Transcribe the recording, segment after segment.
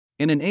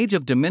In an age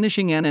of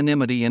diminishing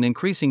anonymity and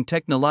increasing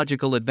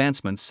technological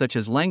advancements such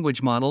as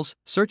language models,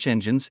 search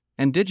engines,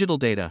 and digital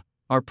data,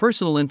 our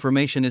personal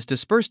information is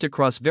dispersed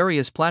across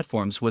various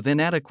platforms with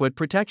inadequate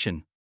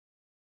protection.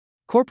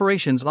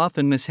 Corporations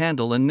often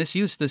mishandle and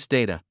misuse this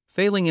data,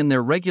 failing in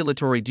their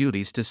regulatory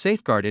duties to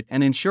safeguard it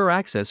and ensure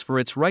access for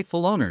its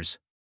rightful owners.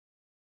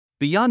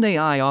 Beyond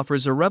AI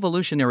offers a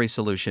revolutionary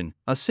solution,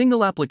 a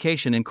single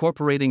application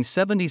incorporating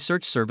 70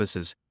 search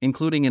services,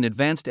 including an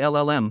advanced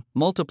LLM,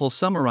 multiple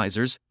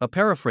summarizers, a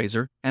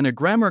paraphraser, and a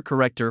grammar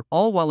corrector,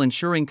 all while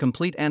ensuring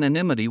complete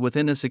anonymity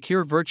within a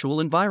secure virtual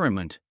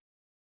environment.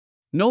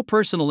 No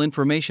personal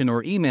information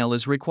or email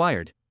is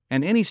required,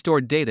 and any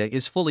stored data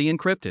is fully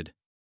encrypted.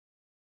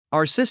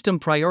 Our system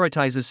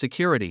prioritizes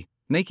security,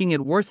 making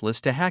it worthless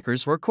to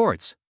hackers or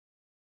courts.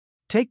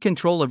 Take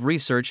control of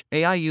research,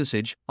 AI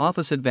usage,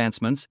 office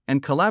advancements,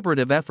 and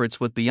collaborative efforts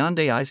with Beyond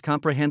AI's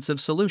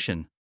comprehensive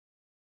solution.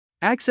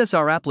 Access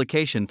our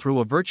application through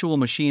a virtual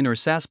machine or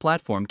SaaS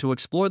platform to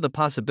explore the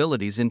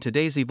possibilities in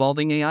today's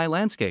evolving AI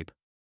landscape.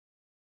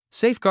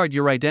 Safeguard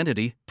your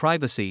identity,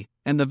 privacy,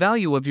 and the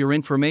value of your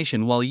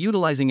information while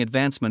utilizing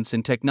advancements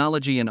in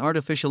technology and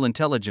artificial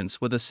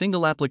intelligence with a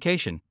single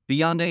application,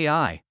 Beyond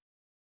AI.